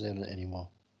hands in it anymore.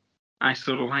 I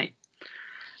saw the light.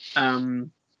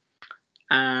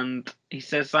 And he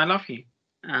says, I love you.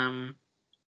 To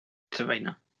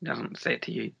Raina. He doesn't say it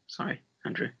to you. Sorry,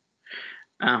 Andrew.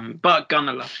 But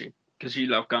Gunner loves you because you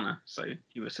love Gunner. So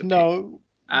you were so no.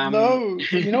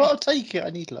 You know what? I'll take it. I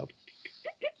need love.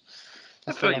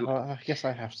 I guess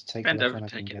I have to take love when I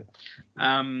can get it.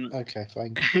 Okay,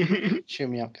 fine. Shoot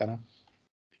me up, Gunner.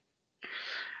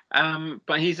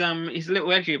 But he's a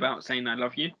little edgy about saying I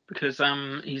love you because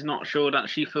he's not sure that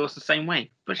she feels the same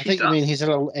way. But I think you mean he's a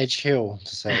little edge hill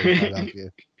to say I love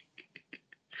you.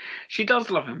 She does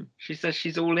love him. She says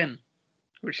she's all in,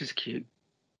 which is cute,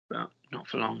 but not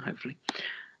for long, hopefully.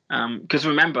 Because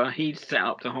remember, he set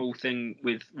up the whole thing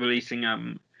with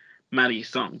releasing Maddie's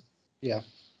song. Yeah.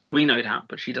 We know that,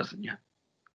 but she doesn't yet.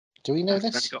 Do we know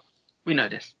this? We know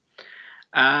this.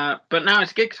 But now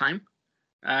it's gig time.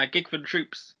 Gig for the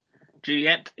troops.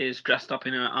 Juliet is dressed up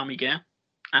in her army gear.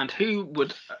 And who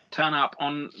would turn up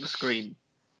on the screen?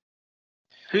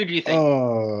 Who do you think?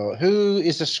 Oh, who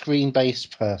is a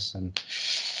screen-based person?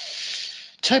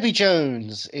 Toby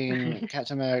Jones in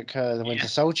Captain America: The Winter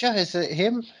Soldier. Is it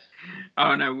him?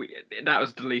 Oh no, that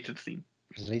was deleted scene.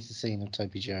 Deleted scene of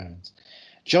Toby Jones.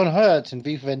 John Hurt in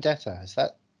V for Vendetta. Is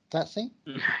that scene?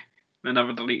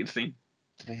 Another deleted scene.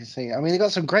 Deleted scene. I mean, they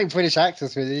got some great British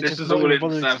actors with it. This is all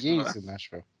bothered to use in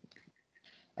Nashville.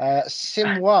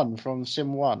 Sim 1 from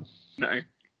Sim 1. No.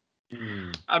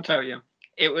 I'll tell you.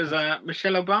 It was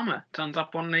Michelle Obama turns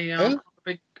up on the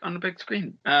big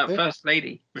screen. First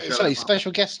Lady Michelle Obama.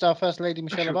 Special guest star First Lady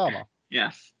Michelle Obama.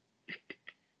 Yes.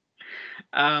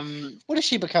 What is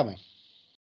she becoming?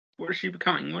 What is she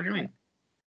becoming? What do you mean?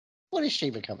 What is she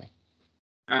becoming?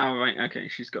 Oh right, okay.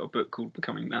 She's got a book called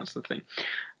Becoming. That's the thing.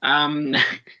 Well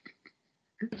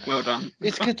done.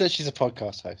 It's good that she's a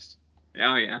podcast host.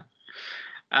 Oh yeah.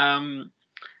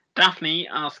 Daphne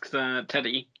asks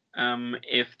Teddy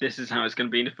if this is how it's going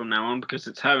to be from now on, because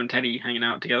it's her and Teddy hanging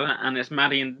out together, and it's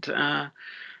Maddie and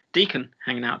Deacon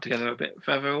hanging out together a bit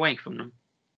further away from them.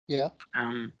 Yeah.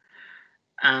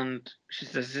 And she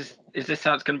says, "Is this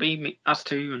how it's going to be? Us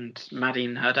two and Maddie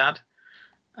and her dad?"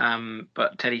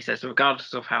 But Teddy says,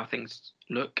 "Regardless of how things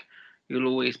look, you'll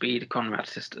always be the Conrad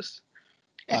sisters,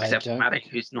 except for Maddie,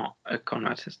 who's not a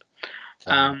Conrad sister."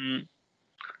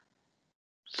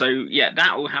 So yeah,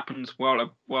 that all happens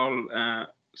while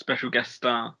special guest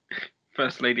star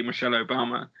First Lady Michelle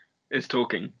Obama is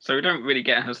talking. So we don't really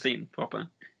get her scene proper.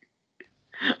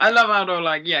 I love how they're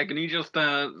like, "Yeah, can you just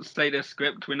say the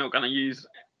script? We're not going to use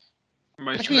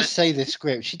most What of do you mean it." say this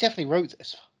script? She definitely wrote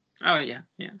this. Oh yeah.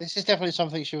 This is definitely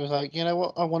something she was like, you know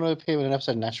what? I want to appear in an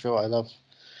episode of Nashville. I love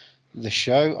the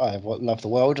show. I love the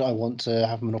world. I want to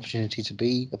have an opportunity to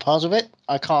be a part of it.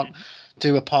 I can't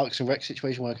do a Parks and Rec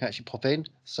situation where I can actually pop in.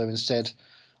 So instead,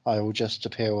 I will just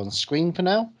appear on screen for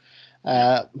now.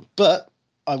 But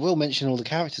I will mention all the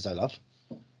characters I love.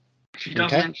 She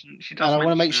does mention. She does. And I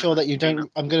want to make sure that you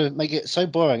don't. I'm going to make it so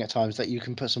boring at times that you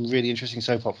can put some really interesting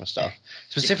soap opera stuff.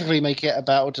 Specifically, make it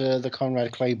about the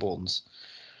Conrad Claibornes.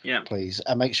 Yeah. Please,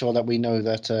 and make sure that we know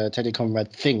that Teddy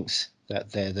Conrad thinks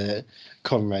that they're the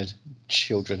Conrad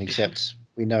children, except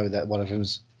we know that one of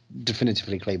them's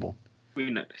definitively Claiborne. We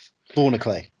know this. Born of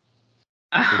clay.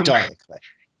 Or die of clay.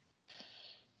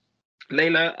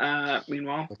 Layla,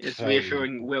 meanwhile, is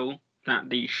reassuring Will that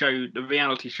the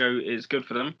reality show is good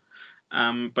for them.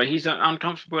 But he's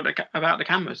uncomfortable about the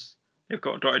cameras they've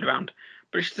got dotted around.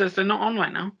 But she says they're not on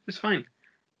right now. It's fine.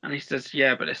 And he says,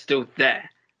 "Yeah, but they're still there."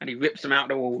 And he rips them out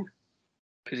the wall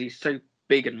because he's so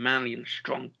big and manly and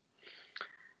strong.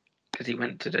 Because he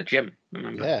went to the gym,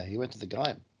 remember? Yeah, he went to the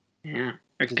gym. Yeah.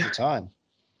 Did the time.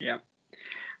 Yeah.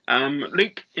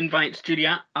 Luke invites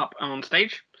Juliet up on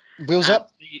stage. Wheels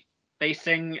up. They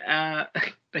sing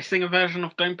they sing a version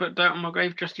of "Don't Put Dirt on My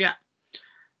Grave Just Yet."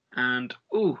 And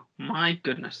oh my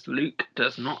goodness, Luke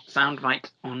does not sound right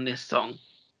on this song.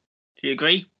 Do you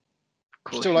agree?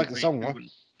 Still like the song, though.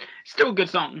 Still a good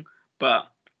song,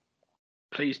 but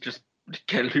please just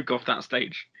get Luke off that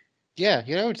stage. Yeah,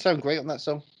 you know who would sound great on that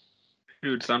song?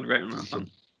 Who would sound great on that song?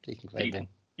 Deacon Claiborne.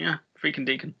 Yeah, freaking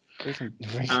Deacon.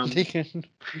 Deacon.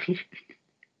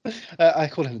 I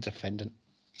call him the defendant.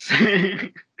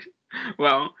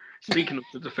 Well, speaking of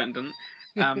the defendant,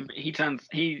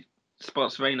 he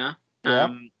spots Raina,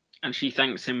 and she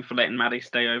thanks him for letting Maddie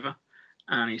stay over.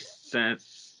 And he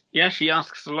says, "Yeah, she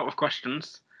asks a lot of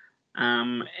questions.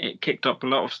 It kicked up a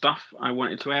lot of stuff I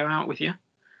wanted to air out with you."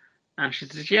 And she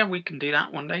says, "Yeah, we can do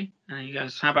that one day." And he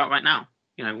goes, "How about right now?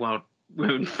 You know, while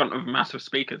we're in front of massive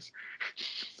speakers,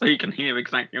 so you can hear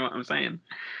exactly what I'm saying."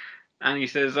 And he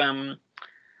says,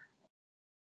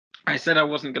 "I said I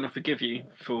wasn't going to forgive you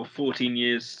for 14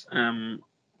 years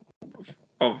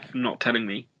of not telling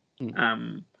me.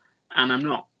 And I'm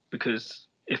not, because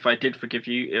if I did forgive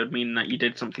you, it would mean that you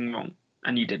did something wrong,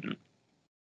 and you didn't."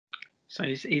 So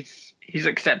he's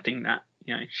accepting that,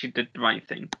 you know, she did the right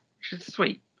thing, which is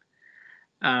sweet.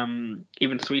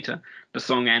 Even sweeter, the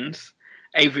song ends.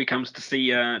 Avery comes to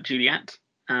see Juliet,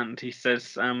 and he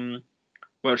says,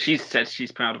 well, she says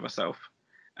she's proud of herself,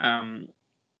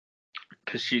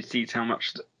 because she sees how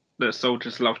much the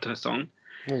soldiers loved her song.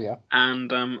 Oh, yeah.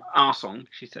 And our song,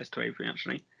 she says to Avery,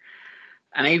 actually.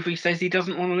 And Avery says he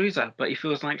doesn't want to lose her, but he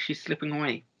feels like she's slipping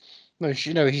away. No,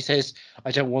 he says,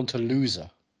 "I don't want to lose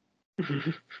her."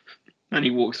 And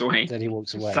he walks away. Then he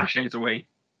walks away. Sachets away.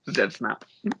 Dead snap.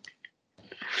 He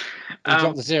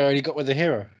dropped the zero and he got with the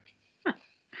hero.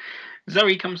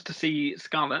 Zoe comes to see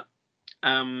Scarlett.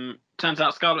 Turns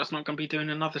out Scarlett's not going to be doing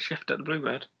another shift at the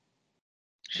Bluebird.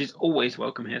 She's always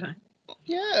welcome here, though.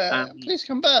 Yeah, please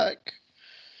come back.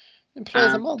 Employee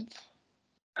of the month.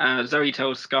 Zoe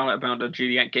tells Scarlett about the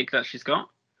Juliet gig that she's got.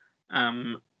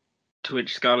 To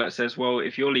which Scarlett says, "Well,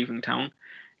 if you're leaving town,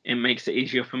 it makes it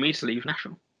easier for me to leave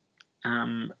Nashville."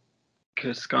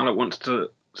 Because Scarlett wants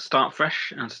to start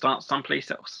fresh and start someplace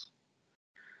else.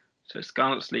 So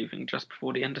Scarlett's leaving just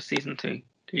before the end of season 2. Did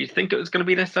you think it was going to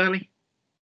be this early?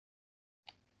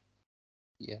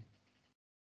 Yeah.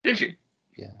 Did you?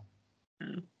 Yeah.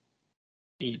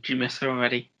 Did you miss her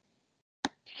already?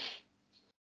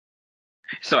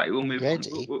 Sorry, we'll move on.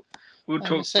 We'll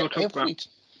talk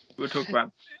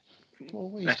about.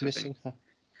 Always missing her.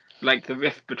 Like the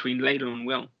rift between Layla and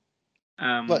Will.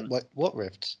 What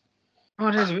rift?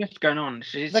 Oh, there's a rift going on.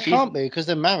 There can't be, because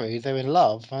they're married, they're in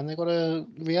love, and they've got a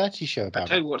reality show about it. I'll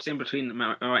tell you what's in between them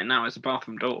right now is a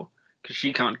bathroom door. Because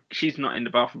she's not in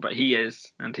the bathroom, but he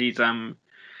is. And he's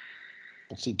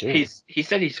What's he doing? He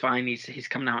said he's fine. He's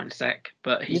coming out in a sec.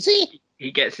 But Is he?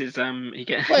 he gets his he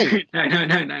gets Wait. no,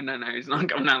 it's not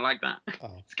coming out like that.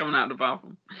 Oh. It's coming out of the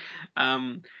bathroom.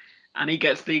 And he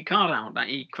gets the card out that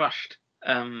he crushed,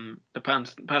 the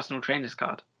personal trainer's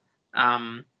card.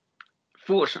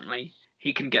 Fortunately,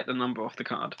 he can get the number off the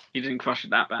card. He didn't crush it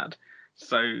that bad.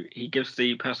 So he gives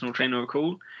the personal trainer a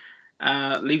call,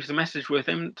 leaves a message with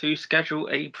him to schedule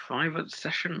a private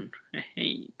session.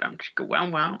 Hey, bam chicka wow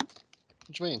wow.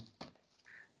 What do you mean?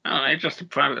 Oh, it's just a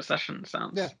private session.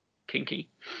 Sounds kinky.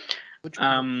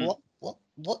 What?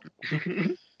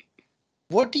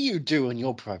 What do you do in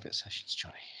your private sessions,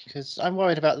 Johnny? Because I'm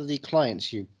worried about the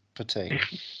clients you pertain.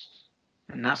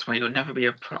 And that's why you'll never be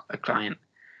a client.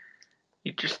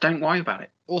 You just don't worry about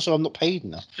it. Also, I'm not paid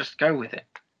enough. Just go with it.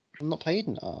 I'm not paid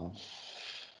enough.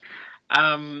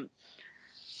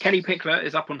 Kelly Pickler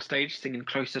is up on stage singing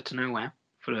 "Closer to Nowhere"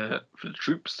 for the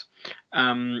troops.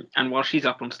 And while she's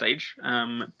up on stage,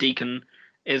 Deacon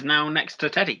is now next to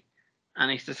Teddy,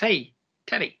 and he says, "Hey,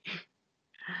 Teddy,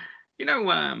 you know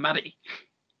Maddie?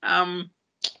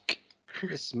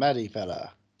 This Maddie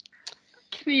fella.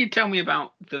 Can you tell me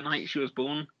about the night she was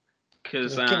born?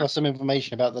 Because give us some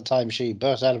information about the time she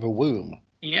burst out of her womb."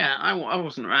 Yeah, I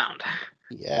wasn't around.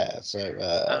 Yeah,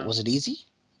 so was it easy?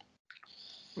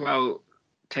 Well,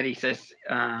 Teddy says,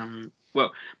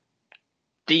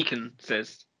 Deacon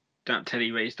says that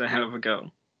Teddy raised a hell of a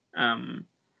girl.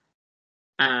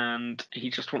 And he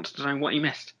just wants to know what he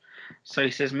missed. So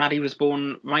he says Maddie was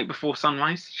born right before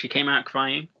sunrise. She came out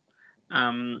crying,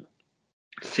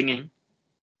 singing,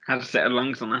 had a set of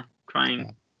lungs on her,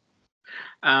 crying.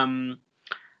 And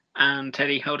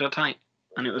Teddy held her tight,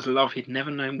 and it was love he'd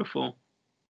never known before.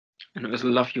 And it was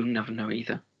love you'll never know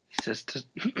either, he says to...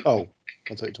 Oh,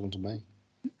 I thought you were talking to me.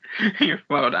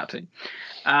 Well, that too.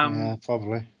 Yeah,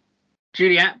 probably.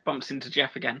 Juliet bumps into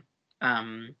Jeff again.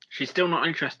 She's still not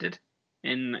interested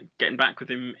in getting back with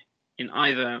him in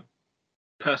either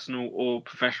personal or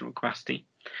professional capacity.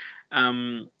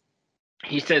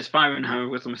 He says firing her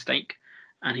was a mistake,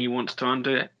 and he wants to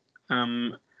undo it.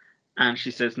 And she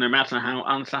says no matter how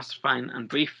unsatisfying and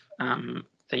brief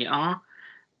they are,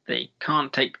 they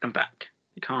can't take them back.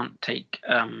 They can't take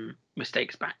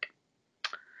mistakes back.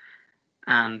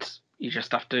 And you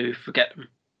just have to forget them.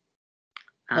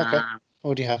 Okay.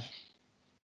 What do you have?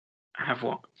 Have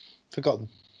what? Forgotten.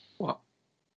 What?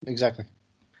 Exactly.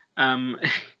 To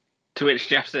which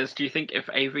Jeff says, do you think if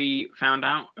Avery found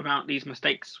out about these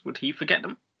mistakes, would he forget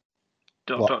them? ...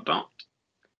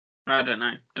 I don't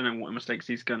know. Don't know what mistakes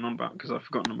he's going on about because I've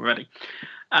forgotten them already.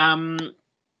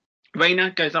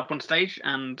 Raina goes up on stage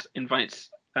and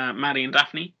invites Maddie and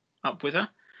Daphne up with her.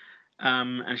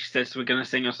 And she says, we're going to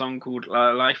sing a song called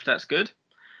Life That's Good.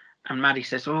 And Maddie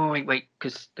says, oh, wait,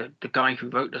 because the guy who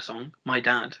wrote the song, my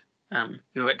dad,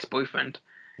 your ex-boyfriend,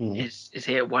 is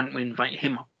here. Why don't we invite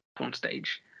him up on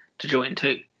stage to join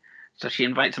too? So she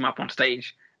invites him up on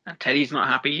stage, and Teddy's not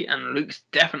happy, and Luke's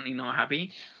definitely not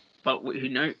happy. But you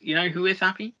know who is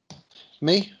happy?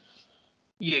 Me?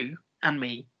 You and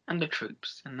me and the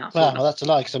troops. And that's well, that's a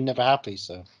lie because I'm never happy,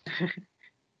 so.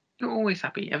 You're always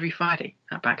happy every Friday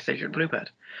at Backstage at Bluebird.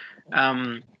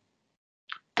 And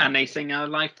they sing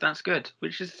Life That's Good,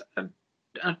 which is an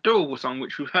adorable song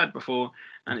which we've heard before,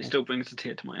 and it still brings a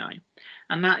tear to my eye.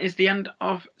 And that is the end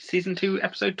of Season 2,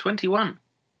 Episode 21.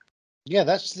 Yeah,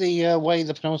 that's the way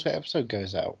the penultimate episode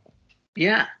goes out.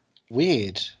 Yeah.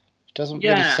 Weird. It doesn't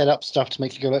really set up stuff to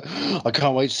make you go like, oh, I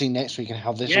can't wait to see next week and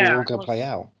how this all going to play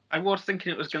out. I was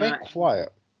thinking it was going to... Very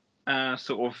quiet.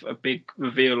 Sort of a big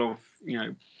reveal of, we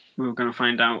were going to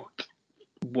find out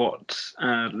what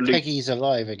Luke... Peggy's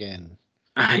alive again.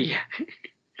 Yeah.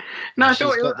 No, I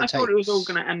thought it was all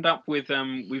going to end up with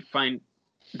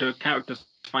the characters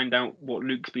find out what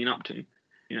Luke's been up to,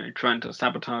 trying to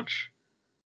sabotage.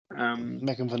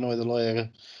 Megan Vanoy, the lawyer,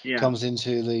 comes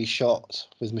into the shot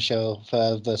with Michelle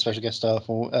for the special guest star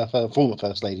for former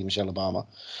First Lady Michelle Obama,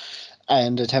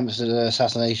 and attempts an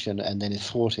assassination, and then is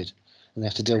thwarted, and they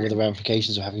have to deal with the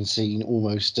ramifications of having seen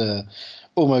almost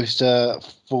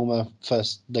former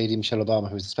First Lady Michelle Obama,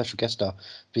 who was the special guest star,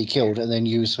 be killed, and then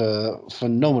use her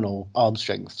phenomenal arm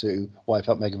strength to wipe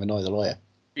out Megan Vanoy, the lawyer.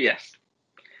 Yes,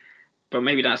 but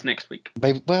maybe that's next week.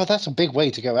 Well, that's a big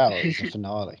way to go out as a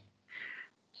finale.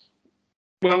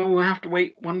 Well, we'll have to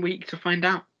wait 1 week to find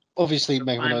out. Obviously,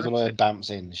 Megan Vanoy, the lawyer,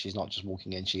 bamps in. She's not just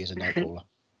walking in; she is a nightcrawler.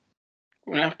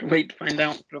 We'll have to wait to find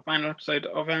out for the final episode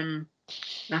of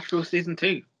Nashville Season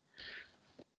 2.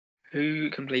 Who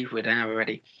can believe we're there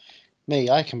already? Me,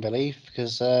 I can believe,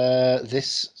 because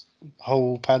this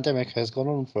whole pandemic has gone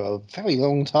on for a very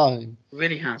long time. It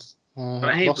really has.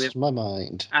 I've lost my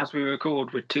mind. As we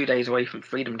record, we're 2 days away from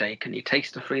Freedom Day. Can you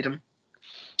taste the freedom?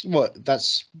 What?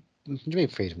 That's What do you mean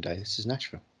Freedom Day? This is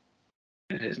Nashville.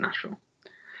 It is Nashville.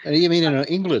 You mean in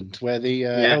England, where the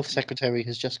Yeah. health secretary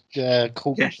has just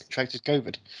contracted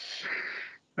COVID?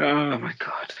 Oh my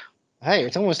God. Hey,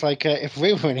 it's almost like if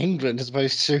we were in England as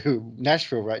opposed to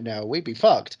Nashville right now, we'd be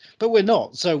fucked. But we're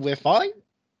not, so we're fine.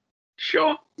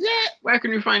 Sure. Yeah. Where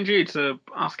can we find you to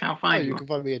ask how fine You you can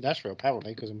find me in Nashville,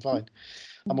 apparently, because I'm fine.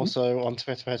 I'm also on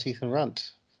Twitter at Ethan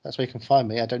Runt. That's where you can find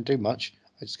me. I don't do much.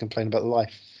 I just complain about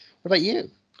life. What about you?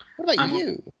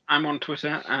 I'm on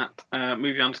Twitter at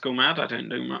movie_mad. I don't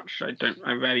do much. I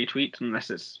rarely tweet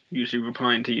unless it's usually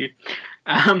replying to you.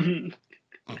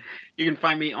 You can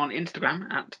find me on Instagram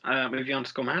at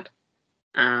movie_mad.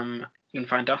 You can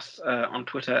find us on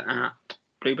Twitter at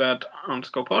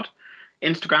bluebird_pod,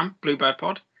 Instagram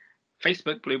bluebirdpod,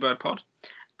 Facebook bluebirdpod,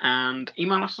 and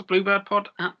email us at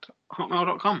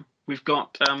bluebirdpod@hotmail.com. We've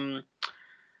got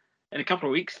in a couple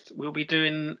of weeks we'll be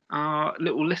doing our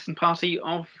little listen party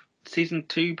of season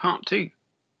 2 part 2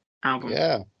 album.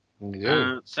 Yeah, we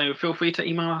do. So feel free to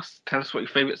email us, tell us what your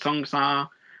favourite songs are,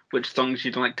 which songs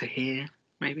you'd like to hear,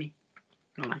 maybe.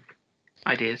 I don't know.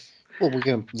 Ideas. Well, we're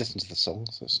going to listen to the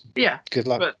songs. So yeah. Good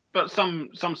luck. But some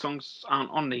songs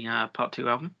aren't on the part 2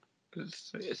 album.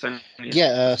 It's only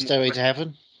Stairway to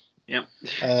Heaven. Yeah.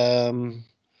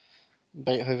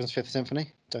 Beethoven's Fifth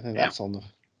Symphony. Don't think that's on the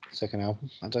second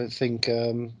album. I don't think.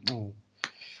 I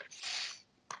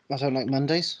don't like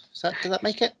Mondays. Did that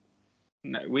make it?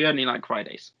 No, we only like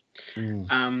Fridays.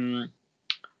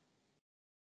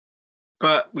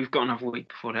 But we've got another week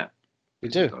before that. We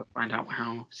do. We've got to find out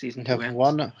how season 2 ends.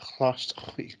 One last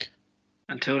week.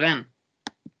 Until then,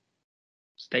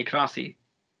 stay classy,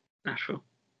 Nashville.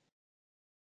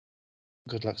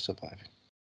 Good luck surviving.